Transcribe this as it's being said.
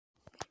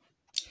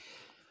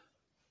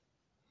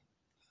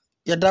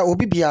Yada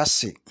obi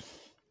biase.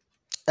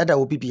 Eda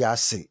obi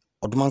biase.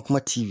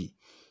 ODOMANKOMA TV.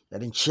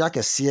 Yada nchia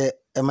kese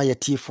ema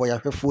yetifo ya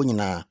hwefo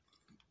nyina.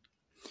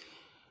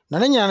 Na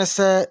nenya ne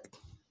se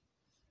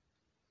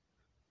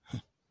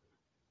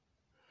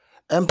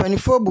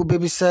empanifo bu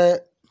bebi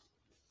se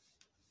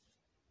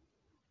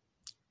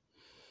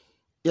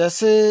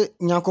yese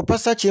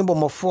nyankopasa chembo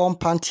mofo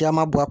mpanti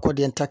amabu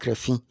akode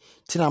ntakrafi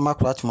tina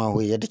makratuma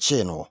ho ye de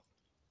che no.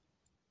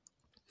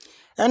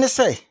 Ene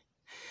se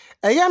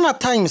eyana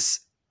times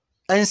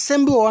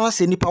ensembi wona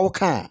se nipa wo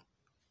kan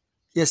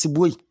yesi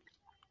boy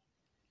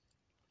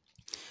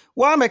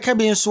wa meka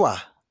bi nso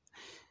a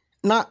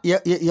na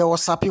ye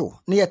WhatsApp yo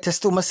na ye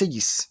text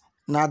messages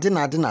na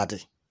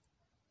ade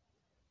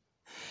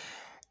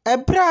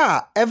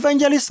ebra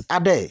evangelist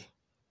Addai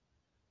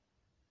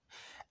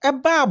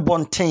eba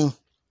bonten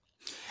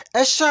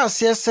e sha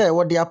se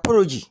wo de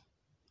apology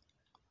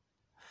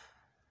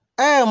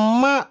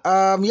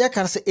ye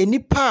kan se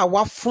enipa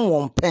wafon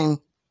won pen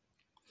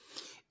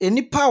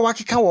enipa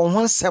wakeka won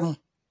ho nsem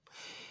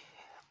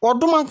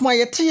ODOMANKOMA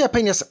yete ye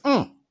pen yes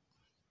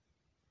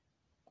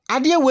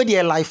ade we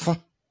de life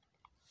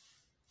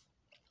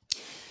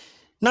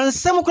na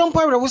nsem krompo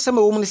awre wo sem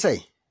wo mu ni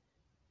say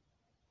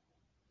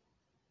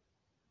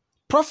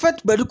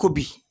Prophet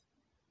Badikobi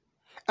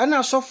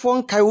ana sofo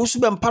nkai wo su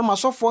be mpam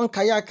sofo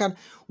nkai akan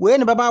we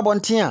ne baba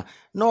abonten a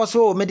na wo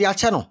so me de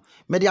ache no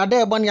me de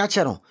Addai boni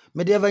ache no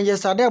me de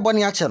evangelist Addai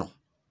boni ache no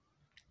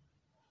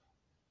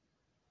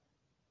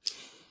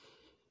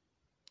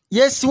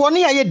yes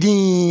woni aye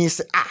din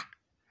se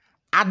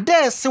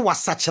Addai se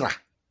wasachira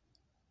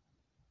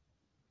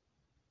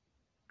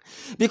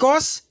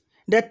because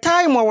the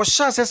time I was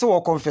sure say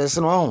we confess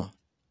no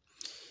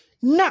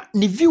na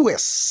ni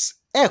viewers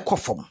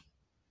kofom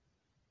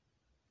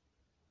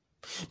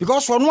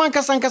because one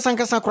kasa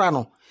kra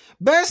no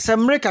be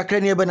semre kakra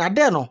ni ebe na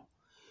Addai no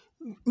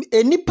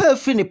enipa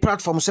fi ni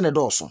platform so ne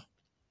doso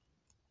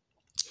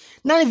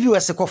na ni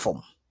viewers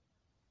kofom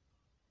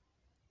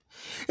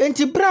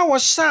enti bra wo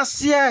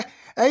sure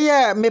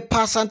eye me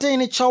pasante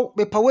ni chow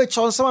me pawe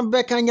chow nsama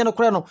be kan nye no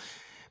kra no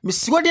me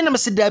siwode na me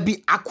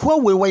sidabi akwa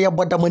we wo ye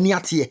bodamani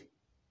ate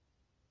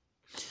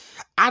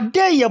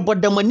Addai ye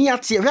bodamani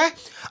ate hwe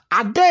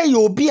Addai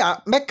obi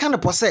a meka ne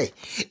po say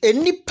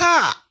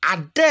enipa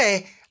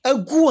Addai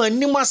agu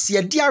anim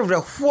ase de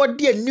awreho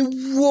de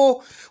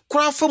aniwuo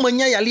kura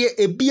famanya yale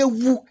ebi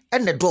ewu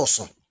ene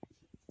doso.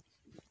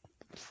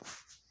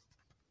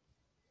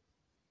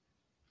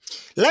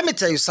 Let me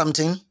tell you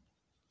something.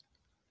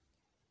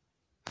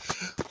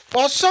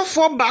 Also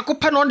for back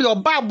up on the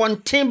oba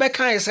bonten be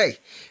kan say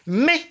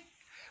me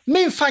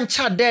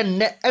mfancha den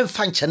ne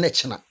mfancha ne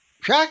chena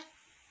hwe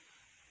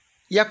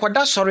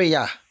yakoda sorry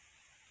ya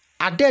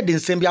Addai de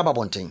nsem bi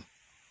ababonten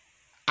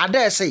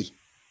Addai say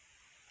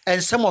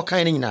ensem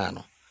okan ni nyina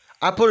no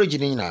apology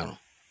ni nyina no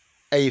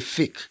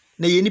fake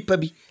na ye nipa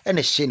bi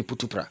na hye ni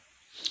putupra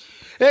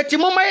eti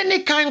moma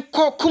ni kan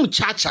kum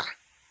chacha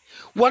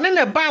wone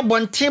ne ba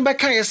bonten be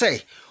kan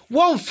say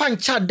won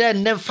fancha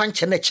den ne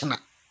mfancha ne chena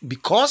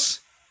because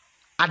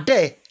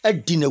Addai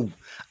adinawu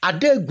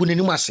Addai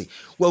gunani mase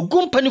wa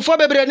gumpanifo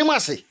bebre ni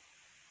mase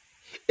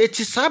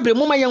eti sabre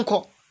moma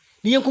yenko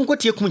ni yenko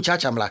tie kum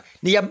chacha mla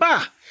ni ye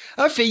ba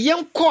afi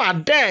yenko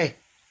Addai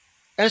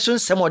enso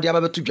nsem odi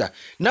ababetudwa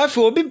na afi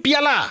obi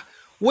biala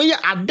wo ye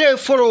Addai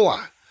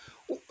follower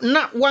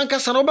na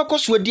wankasa na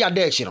obekoso adi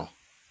Addai echi no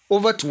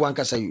over to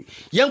wankasa you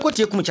yenko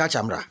tie kum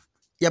chacha mla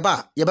ye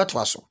ba ye beto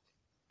aso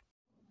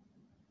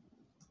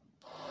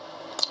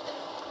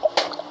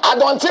I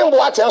don't think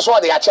what else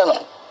what they are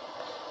channel.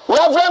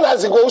 Reverend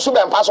as he goes to be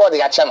password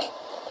they are channel.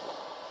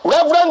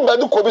 Reverend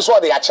Badikobi so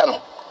they are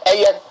channel.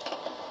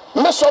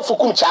 Me so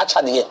fukum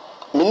chacha de.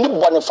 Me ni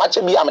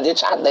boniface bi amde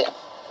cha de.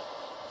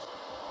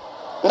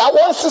 Na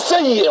once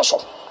say year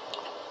so.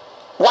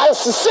 Once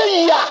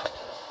say year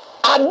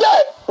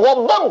Addai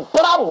wo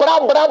bra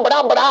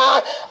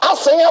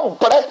asenya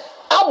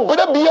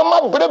bre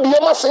abra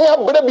biyama senya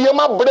abra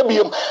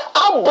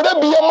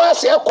biyama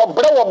se ko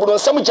bre wo bro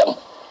nsam jam.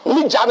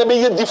 Ni jana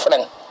be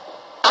different.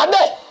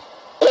 Addai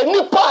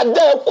enipa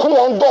Addai ku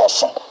won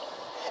doso.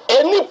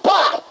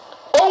 Enipa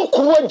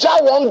onku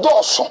ja won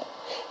doso.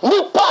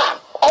 Nipa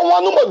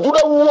onwanu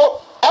madura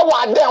wo e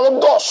wa Addai won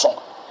doso.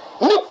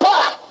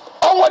 Nipa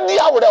onwadi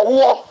awre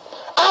wo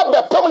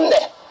abepem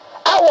ne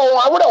awon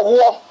awre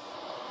wo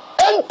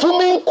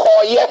entumi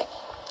nkoye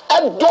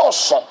e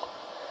doso.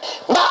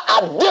 Na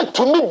Addai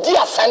tumi di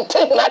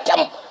asante na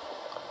tem.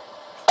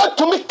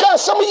 Atumi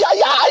kansam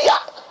ya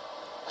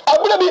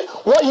abulabi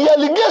wo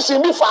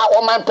allegation bi fa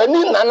o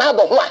manpani nana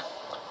do ho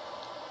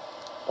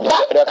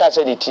a da ka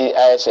say niti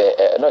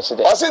say no say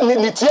o say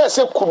niti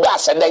say kuba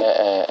say den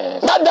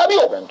na dabi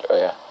o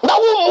na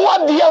wo mu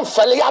ade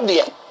amfale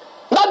ade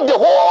na the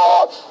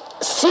whole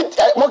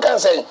city mo can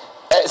say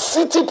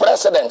city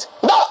president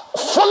na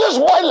foolish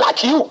boy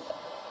like you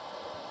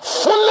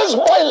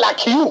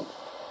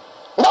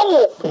na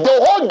wo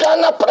the whole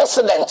Ghana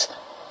president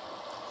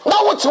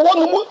na wo ti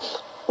wonu mu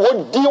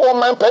wo di o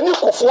manpani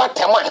kofo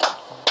atema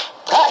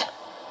Hey,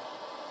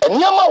 and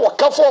Yama will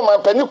come for my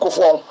penny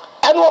kufon,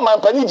 and one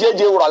man Penny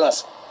J.J.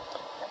 Rollins.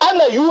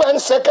 And a UN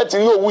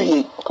secretary,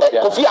 we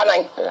Kofi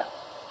Annan.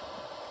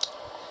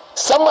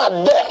 Some are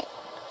there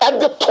at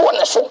the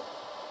tornado.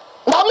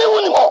 Now, me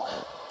winning all.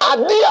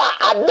 Ade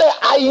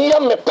I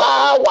am a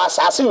power was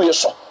a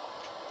serious.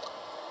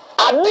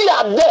 Ade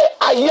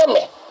I am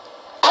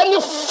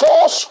any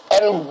false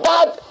and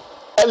bad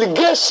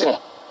allegation.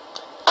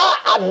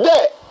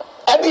 Ade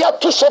Edia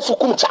to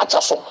Sofukum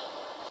Chachaso.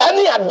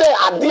 Any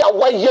ade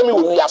why yemi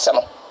will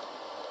yasano.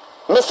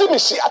 Messi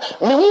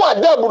me who are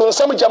there, but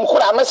some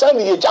Jamkura, my son,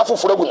 the Jaffu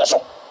for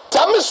Gunaso.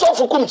 Tell me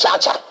Sofukum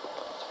Chacha.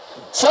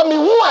 Some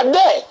who are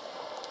there,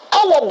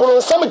 our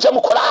brother, some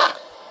Jamkura,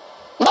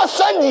 my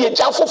son, the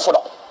Jaffu for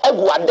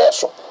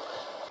Eguadeso.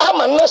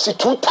 I'm a nurse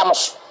 2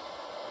 times.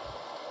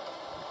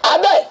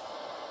 Ade,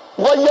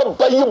 why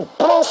you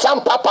bronze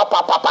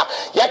papa,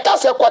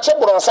 Yakasa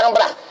Quacha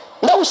Sambra.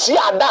 Now see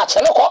a Dutch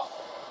and a cop.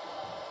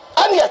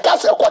 And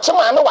Yakasa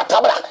Quachama, no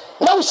watabra.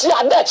 Now see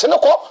a Dutch and a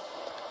cop.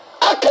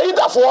 I can't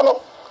afford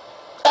no.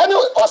 And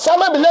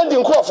Osama be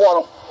lending crop for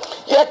no.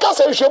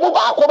 Yakasa Shabu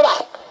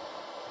Akobra.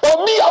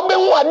 Or me, I've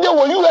been one day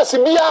with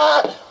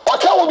USBR or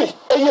can be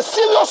a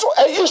serious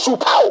issue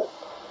power.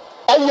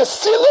 And you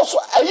serious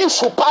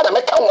issue power to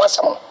make one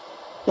some.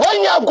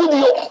 When you are good,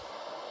 you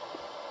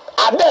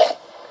are there.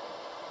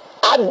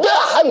 Ade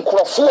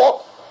hankro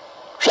fo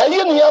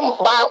hwaye nuam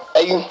ba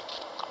ayi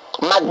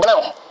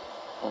magbrown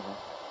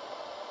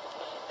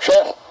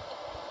hwe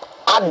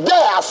ade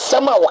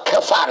asema wo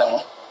kafa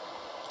no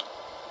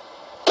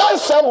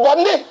kansa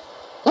bone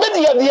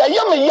media de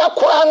yame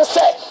yakora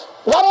nse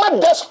wama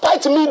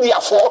despite media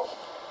for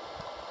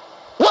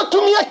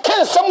watumi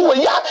akansam wo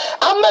ya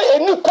ama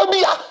enipa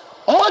bia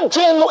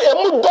modwen no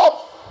emudo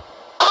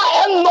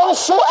a enno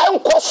so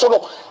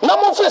enkosoro na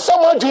mo fe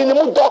sam modwen ni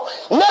mudo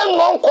na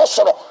enno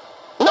nkosoro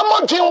na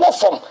modwen wo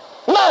fom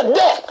na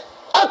de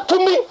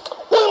atumi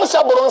wo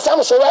msa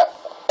boronsam so we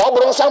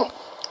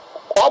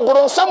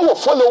oboronsam wo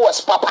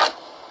followers papa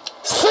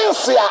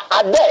since ya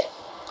ade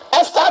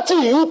I started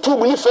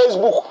YouTube ni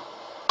Facebook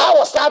I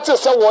was starting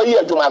say wo ye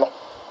adwuma no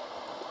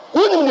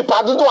woni ni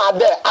padodo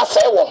ade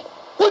asai wo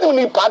woni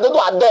ni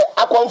padodo ade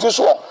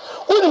akonfiso wo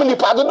woni ni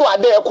padodo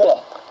ade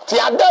ekwo ti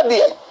ade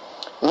de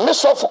me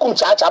so fukum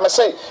chacha me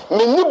say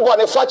me ni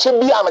bone fache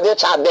bia me de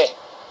cha ade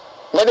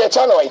me de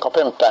cha no we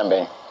kopem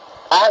time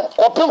and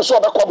kopem so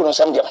be ko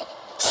boronsam de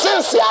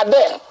since ya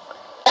there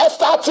I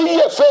started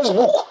here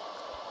Facebook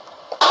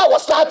I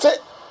was started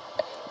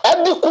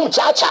every kum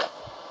chacha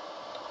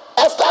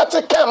I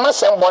started can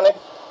masembone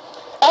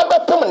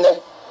ebe pem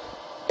ne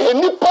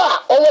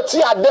enipa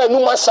owati ada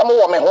nu masam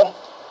wo me ho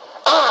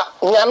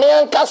nyame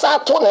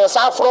ankasa to ne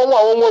sa from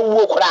wa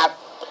won kura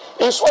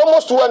is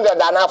almost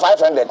 200 and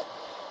 500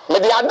 me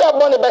the ada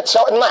bone be che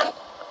na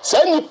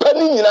se nipa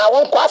ni nyina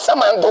won kwa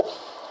samando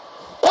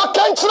ko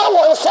kanchira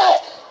won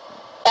se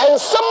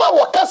ensema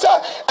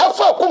wakasa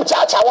afa kum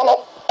chacha wono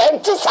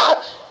enti sa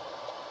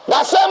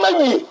wasama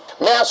wi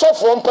me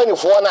asofo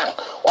mpanifo na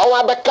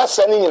wa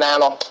bekasa ni nyina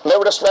no me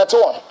respect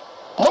won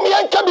mum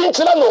yanka bi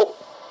nchira no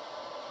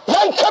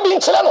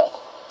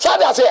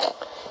sada se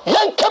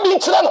yanka bi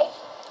nchira no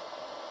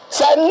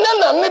se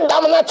nana ne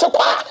dam na te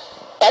kwa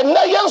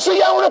enna yenso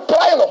yan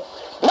reply no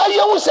na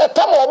yewu se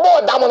tam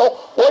obo dam no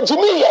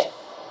wojimiye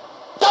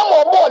tam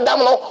obo dam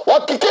no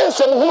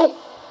wakikensem hunu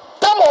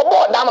tam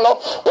obo dam no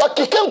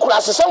wakiken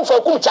kurasesem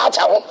fa kum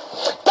chacha ho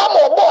tam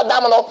obo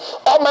dam no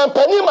o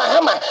mampani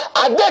mahama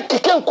ade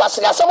kiken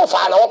kwasesem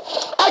fa no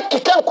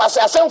akiken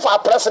kwasesem fa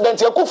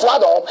president Akufo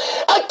Addo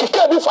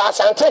akiken bi fa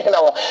asante hena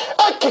ho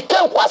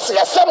akiken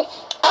kwasesem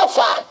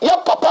afa ya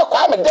papa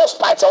kwa me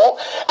despite ho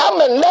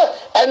amenne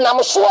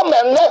enam so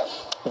amenne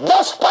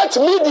despite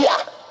media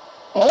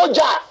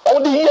moja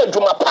odi ye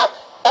adwuma pa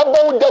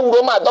ebo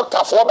dawuro ma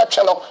doctor fo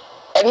betwe no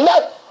enne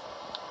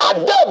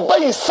ade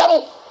bayi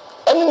sam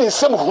ene ni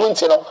sem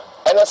hunti no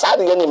ene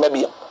saade ye ni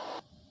mabia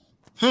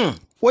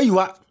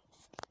wayiwa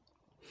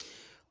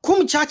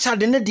kum chacha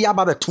de ne dia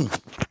aba betum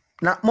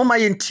na moma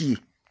yentie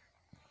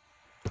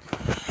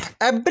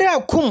ebra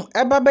kum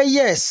eba be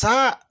ye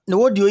sa ne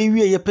wodi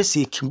oyiwie ye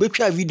pese kim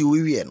betwa video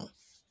oyiwie no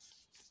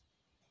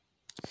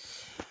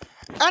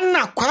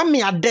anna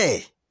Kwame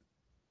Addai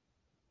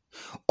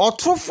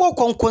otrofo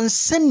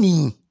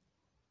konkonsani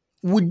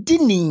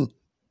wudini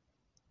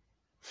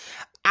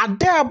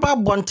Addai aba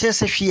bonte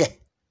se hwe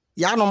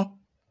yanom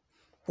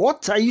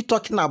what are you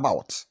talking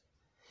about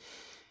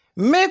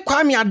me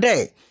Kwame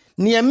Addai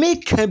ne me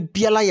ka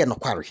biala ye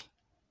nokware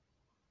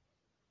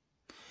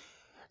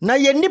na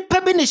ye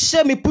nipa bi ne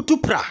hye me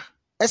putupra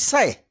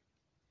esai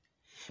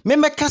me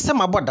meka se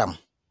mabodam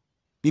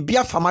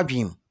bibia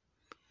famadwem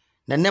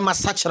na nema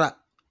sachera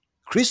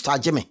Kristo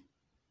ageme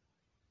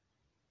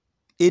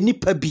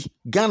enipa bi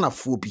Ghana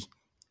fo bi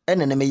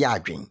ene ne me ya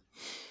adwen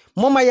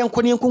moma ye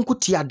nkone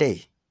nkunkuti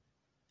Addai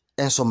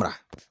ensomra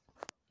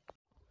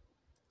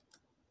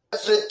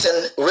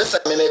everything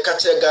recently me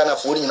catch Ghana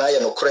for nyina ye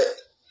no kre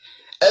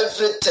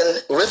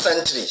everything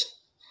recently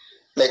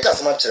me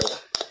cast much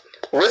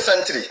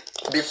recently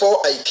before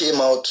I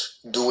came out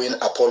doing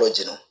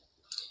apology no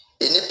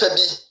enipa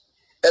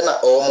bi ena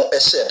omo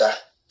eheda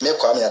me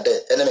Kwame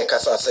Addai ene me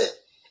kasa say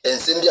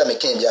ensem bia me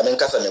kan bia me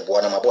nkasa me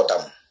boa na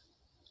mabodam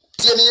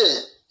tie me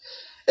ye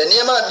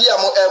eniema bia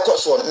mo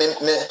ekoso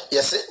me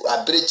yese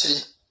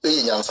abrechiri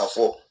eyi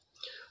nyansafo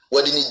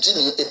wodi ni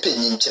jimi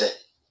epenyi nkyere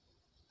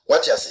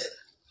what you say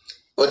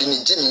wodi ni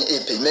jimi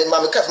epe me ma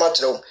me kasa ma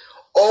kyerɛ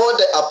all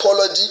the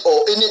apology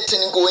or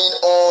anything going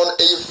on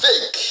a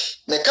fake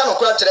me kan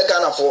okura kyerɛ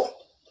Ghana for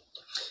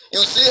you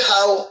see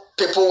how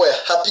people were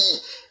happy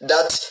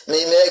that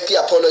me make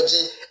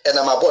apology and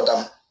I'm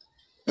abodam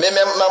me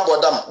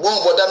bodam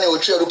won bodam ne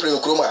otwe aeroplane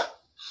kroma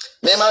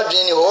me ma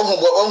dwen ni ho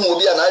hu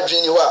obi ana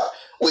dwen ni ho a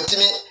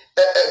wetimi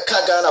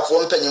ka Ghana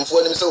for mpanyimfo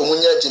anim se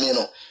omunya agini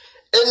no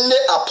any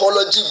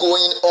apology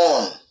going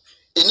on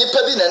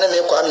enipa bi na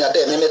me Kwame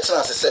Addai me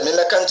metena se me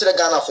meka nkyere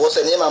Ghana for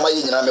se ne mama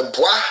yi nyina me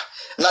boa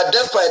na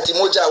despite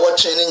moja wa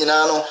twen ni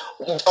nyina no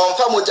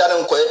onfa moja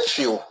ne nko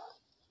ahweo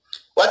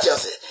what you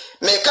say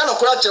me can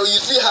you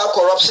see how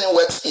corruption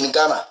works in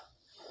Ghana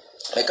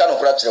me can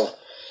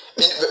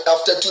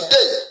after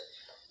today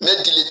me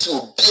delete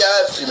you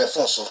bia free me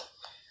phone so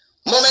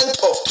moment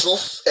of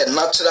truth and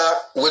natural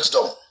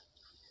wisdom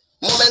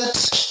moment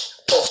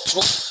of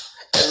truth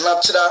and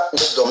natural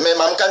wisdom me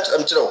man kan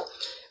amkyerɛ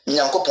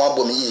nyankopɔn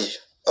abɔ me yi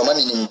o ma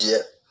me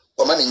nimdeɛ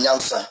o ma me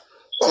nyansa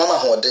o ma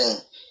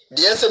hoden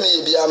deɛ sɛ me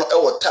yi bia no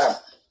ɛwɔ time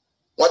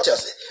what you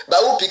say ba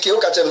wo pike wo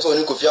ka kyerɛ so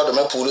ni Kofi Addo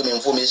ma pull me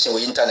information on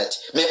internet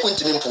me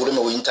untimi pull me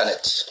on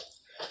internet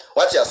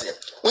what you say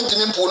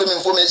untimi pull me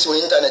information on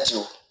internet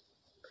you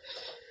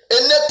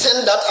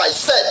anything that I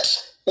said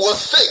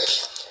was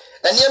fake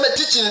and you me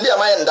teaching be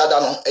am I ndada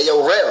no e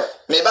real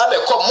me ba be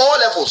come more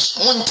levels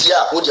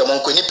muntia wo de mo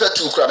nko nipa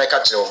 2 kura me ka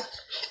kyerɛ wo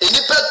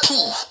nipa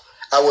 2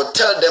 I will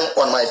tell them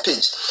on my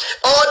page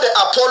all the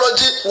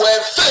apology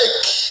were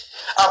fake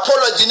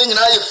apology ni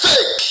nyina ye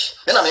fake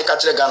me na me ka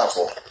kyerɛ Ghana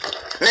for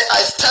me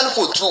I stand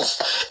for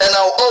truth and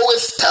I'll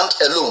always stand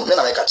alone me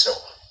na me ka kyerɛ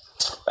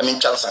I mean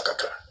chance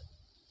kakra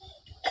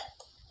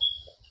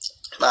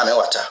na me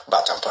water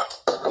batampa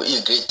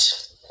we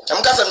great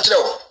am ka sam kyerɛ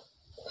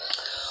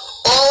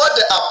all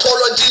the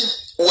apology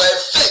were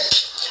fake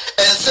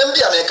and same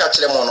me ka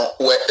kyerɛ mo no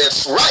were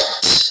is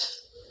right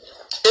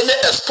in the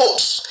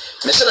expose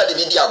me say that the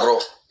video agro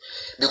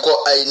because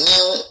I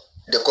knew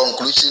the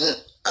conclusion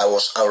I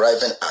was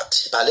arriving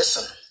at but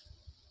listen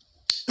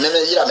me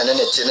yira me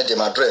ne tie ne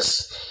dem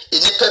address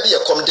enipa bi ye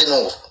kom de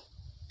no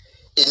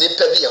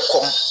enipa bi ye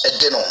kom e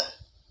de no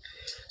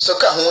so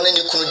ka ho ne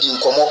ni kunu di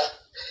nkomo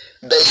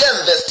the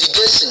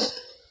investigation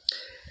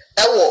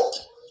ewo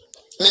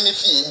me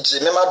fi je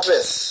me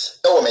address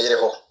ewo me yire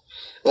ho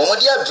wo mo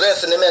di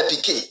address ne me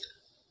apk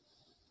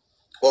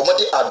wo mo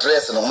di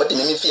address no mo di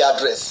me fi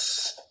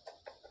address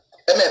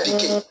e me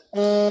apk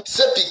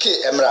se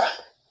pk emra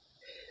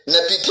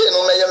na pk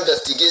no me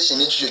investigation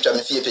ni twetwa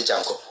me fi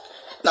epechanko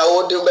na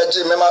wo de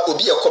beje mema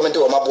obi e komede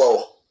wo maboa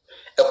wo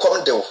e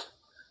komede wo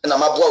na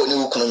maboa wo ni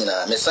wukunu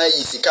nyina me san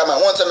yi sika ma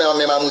won se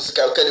mema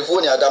musika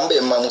California adamba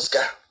e ma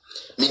musika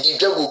me di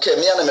dwagu ke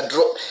me ana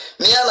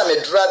me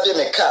drive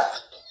me car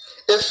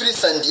e free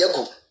San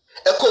Diego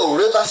e ko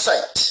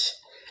Riverside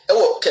e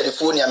wo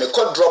California me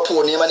ko drop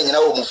wo ni ma nyina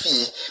wo mu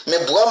fie me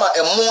boa ma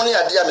e mo ne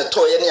ade a me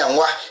toye ne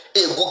anwa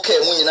e gu ka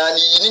mu nyina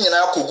ni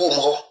nyina akogu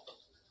mu ho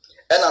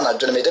e na na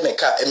dwene me de me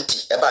car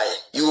empty e bae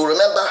you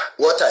remember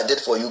what I did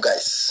for you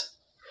guys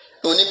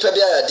no nipa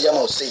bia ya dia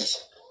ma o sei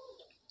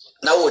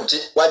na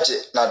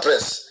waje na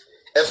address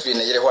every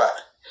ne yire ho a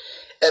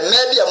e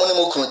ma bia mo ne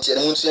mo kunu tie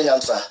ne mu ntua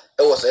nyansa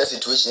e wo say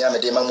situation ya me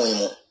de ma mo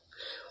yimu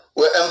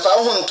we emfa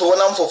ho nto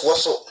na mfofo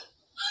so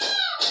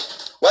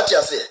what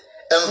you say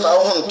emfa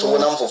ho nto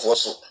na mfofo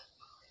so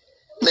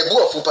me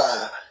bu afu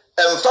pa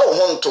emfa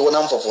ho nto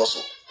na mfofo so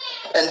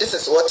and this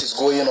is what is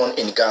going on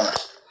in Ghana.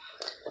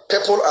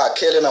 People are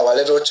killing our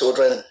little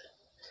children.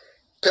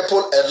 People,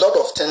 a lot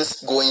of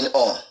things going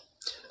on.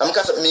 I'm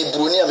because me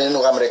Bruni am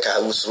no America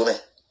usro me.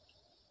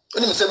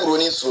 When you say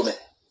Bruni usro me.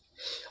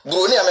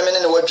 Bruni am me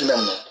no wadwuma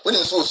mu. When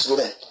you so usro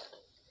me.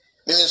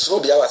 Me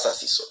usro bia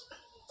wasasi so.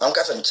 I'm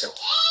because am chew.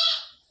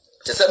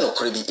 Te say no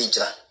kure bi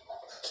ejina.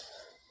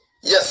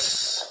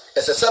 Yes,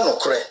 ese say no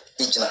kure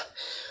ejina.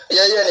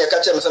 Ye ne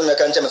ka chem say me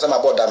kan chem say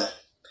mabodam.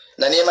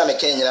 Na ne ma me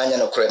kan nyina anya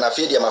no kure na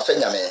fe dia ma fa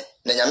nyame.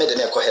 Na nyame de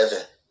me ko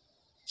heaven.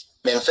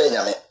 Me mfa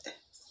nyame.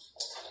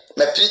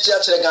 Me preach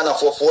at Ghana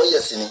for 4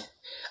 years ni.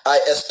 I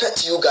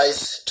expect you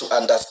guys to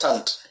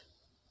understand.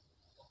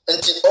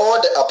 Until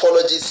all the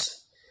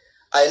apologies,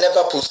 I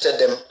never posted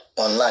them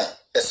online,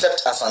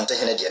 except Asante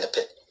Henedi and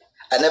Pe.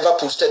 I never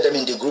posted them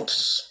in the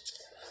groups.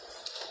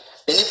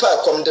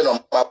 Enipa come den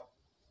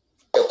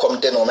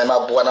on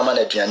mema buana man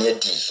aduane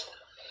di.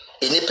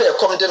 Enipa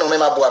come den on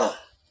mema buano.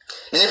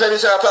 Enipa bi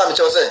say pa me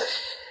cho say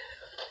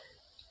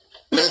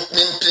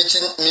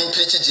min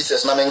preach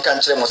Jesus ma men kan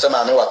kire mo say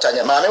ma me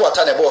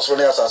watane boss ro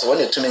na asase won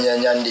etumi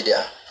nyanya ndi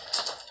dia.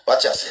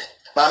 What you say?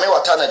 Mama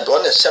watana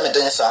do na shame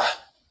den sa.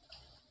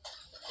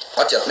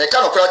 What you me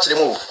kan okra kire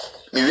mu.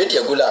 Me we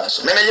dia gula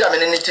so. Me yira me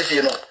ne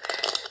TV no.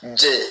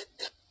 Je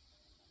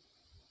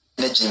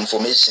ne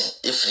information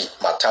ifri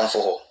matamfo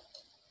ho.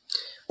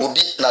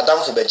 Obi na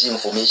damfo be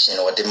information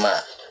o de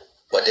ma.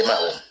 What the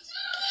man?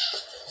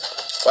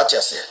 What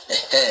you say?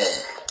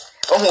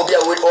 One will be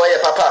a warrior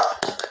papa.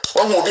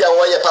 One will be a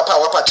warrior papa.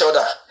 Wapa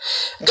choda.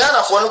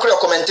 Ghana for no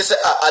comment say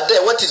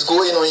Addai, what is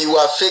going on? You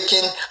are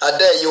faking.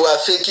 Addai, you are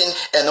faking,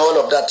 and all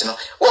of that. You know.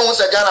 One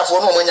was a Ghana for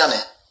no money.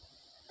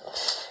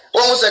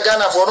 One was a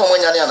Ghana for no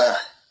money.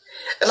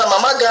 And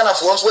Mama Ghana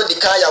for once where the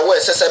kaya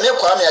was says I me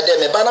kwame Addai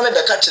me bana me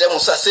beka kire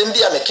musa sembi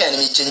a me can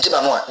me change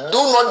na no. Do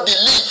not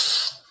believe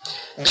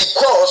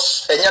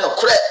because enya no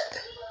kre.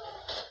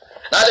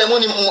 Na de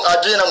muni mu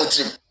adwene na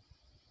mutrim.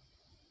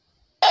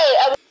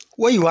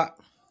 Where you are?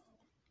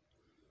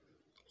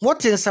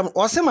 What in some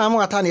or some mamma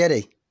at any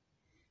day?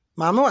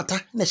 Mamma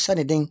wata ne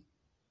shani ding.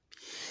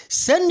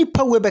 Send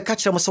nipa webe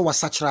catch them so was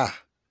such ra.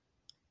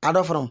 Out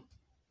of them.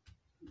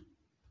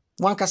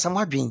 One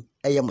casama being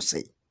a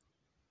yamusay.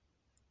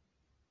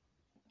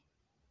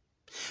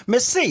 Me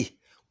say,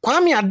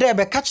 Kwame Addai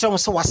be catch them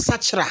so was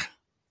such ra.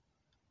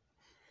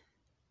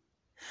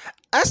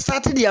 I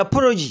started the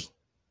apology.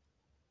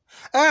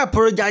 I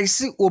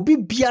apologize obi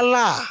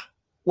biala.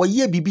 Wa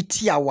ye bibi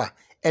tiawa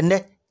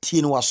ene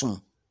tie no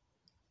wasom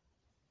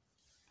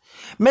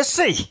me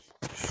say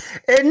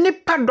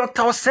enipa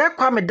Dr. Osei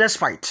Kwame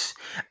despite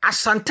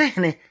asante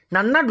hene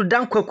na nadu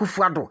danko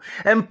akufuado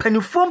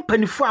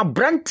empanifo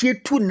abrantie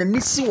tu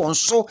nanisi won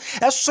so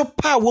eso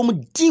pa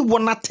wom di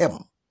wonatem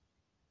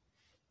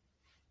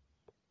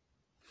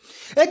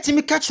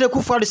etimi ka kire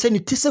akufuado se ni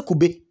tise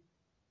kube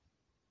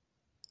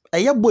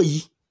eye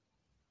boyi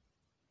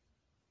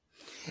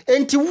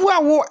enti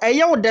wo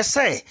eye wo de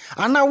say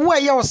ana wo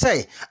eye wo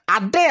say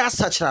Addai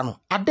asachira no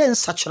Addai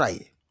nsachira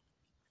ye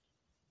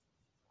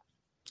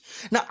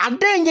na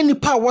Addai nye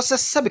nipa wo se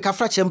sebe ka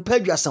fra chempa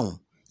aduasan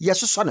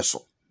yesoso ne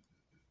so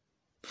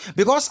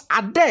because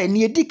Addai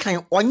ne edi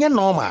kan onye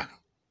normal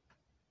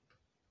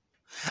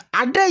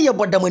Addai ye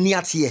bodamani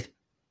ate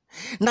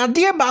na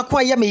de ba ko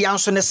aye me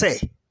yanso ne say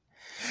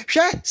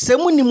hwe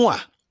semunimu a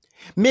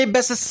me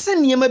besese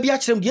niema bi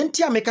akyerem de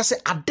ntia me ka se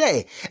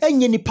Addai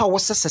enye nipa wo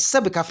sese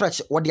sebe ka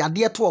frach wo de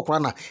ade to okra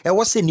na e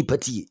wo se nipa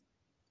tie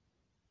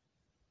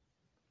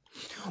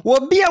wo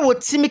bia wo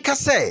timi ka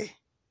se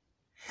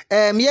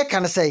me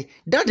kan say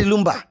Daddy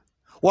Lumba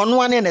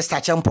wonu ane ne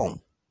sta champon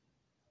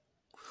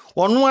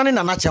wonu ane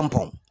na na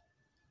champon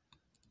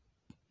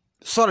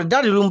sorry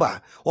Daddy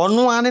Lumba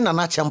wonu ane na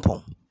na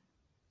champon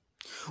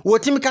wo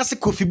timi ka se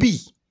Kofi B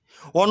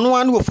ono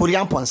anu ofori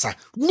amponsa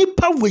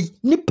nipa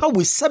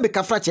we sabe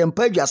ka fra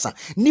chempa aduasa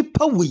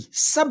nipa we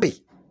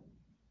sabe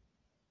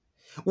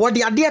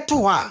wodi ade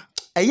to ha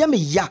eye me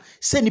ya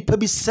se nipa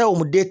bi sell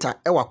mu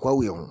data e wakwa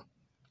we ho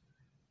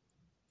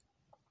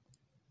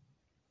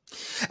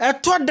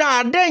eto da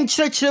ade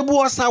nkyerechire bu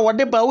osa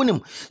wode ba wonim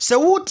se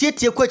wo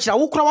tietie kwa kira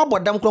wo kura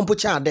wabodam krompo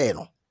cha ade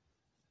no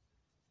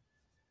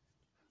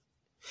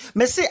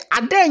me se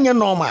Addai nye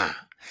normal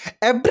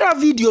ebra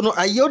video no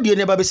ayodie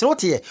ne babese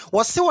wote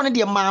wo se woni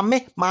de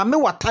maame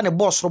wata ne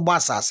boss ro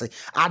boss asase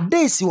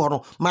Addai si ho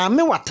no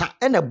maame wata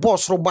ene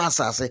boss ro boss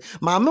asase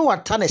maame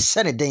wata ne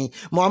hye den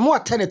maame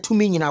wata ne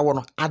tumi nyina wo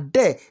no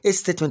Addai a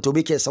statement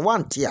obi ke se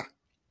wantia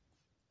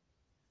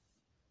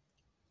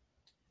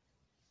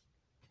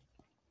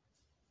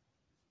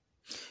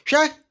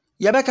hwe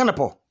ye be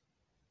kanapo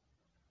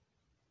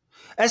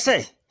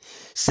ese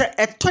se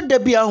etoda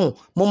bia ho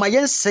moma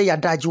yense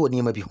yadaje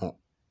woni ma bi ho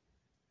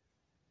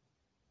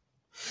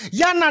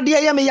yana de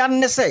ye me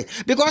yan say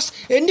because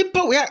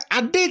enipa we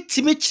Addai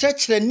timi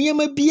kyerkyere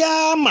niema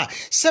bia ma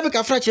sebe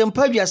ka fra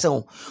chempa biase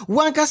ho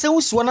wanka se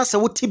wusuo na se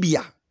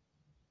wotibia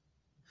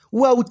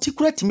wa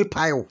utikura timi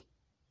payo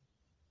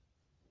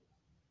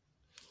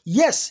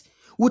yes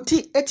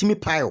wuti etimi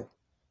payo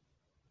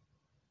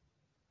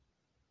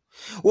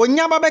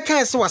onya baba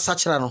kan se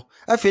wasachera no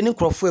afi ni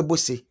nkrofo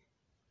ebose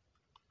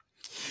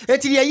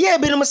eti ye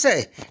ebinom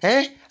se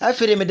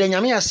afere me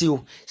danyame ase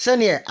o se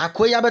ne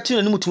akoya betu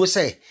na nimutuo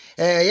se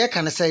ye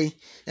kan se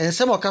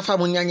ensem okafa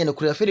mo nyanye ne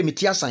kura afere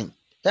meti asan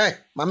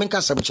ma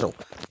menka sam kyerɛw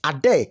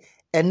Addai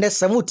enne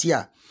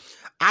samutia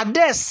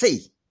Addai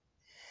se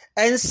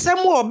ensem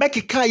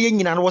obekeka ye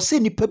nyina no se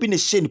nipa bi ne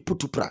hye ne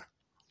putupra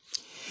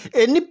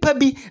enipa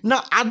bi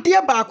na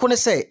ade ba ko ne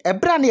se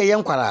ebra ne ye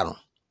nkwara no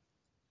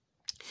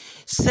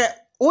se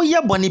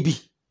oye bone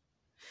bi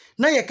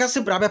na ye kase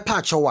bra be pa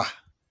achowa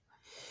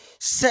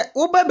se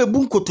oba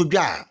bebu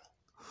nkotodwa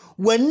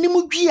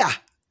wanim dua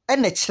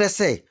ene kyerɛ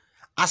se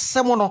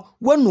asɛm no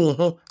wanu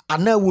ho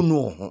ana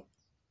wunu ho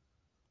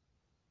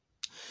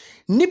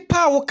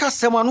nipa wo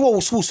kasɛm no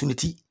wo susu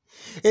niti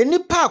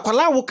enipa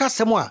akwala wo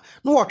kasɛm a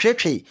no wo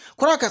twetwe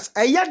korakas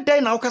ɛyɛ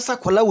dan na wo kasa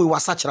kwala we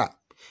wasakyera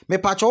me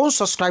pa cho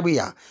subscribe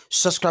ya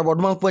subscribe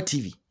ODOMANKOMA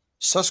TV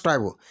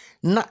subscribe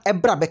na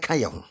ebra beka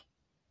ye ho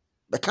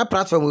beka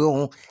platform we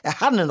ho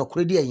ɛha ne no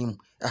koredi ayim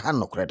ɛha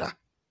no koreda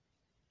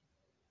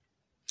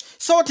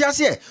so what you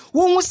say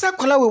wo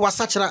sakola we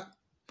wasakyera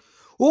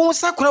wo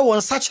sakola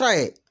won sakyera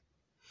e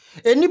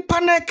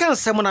enipa na kan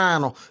sem na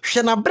no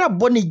hwe na bra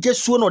boni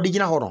gesuo na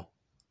odegina ho no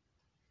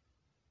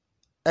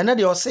ene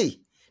de o say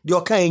de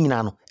o kan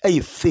nyina no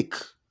e fake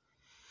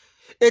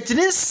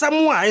etini sam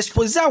a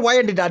expose a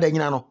waye de dada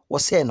nyina no wo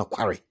say no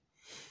kware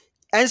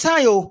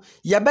ensan yo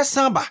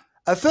yebesan ba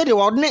afede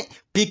wo ne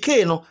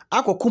PK no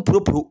akoku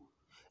propro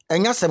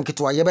enya sem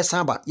ketwa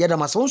yebesan ba yeda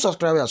ma so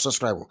subscribe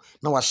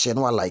na wa share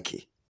na wa like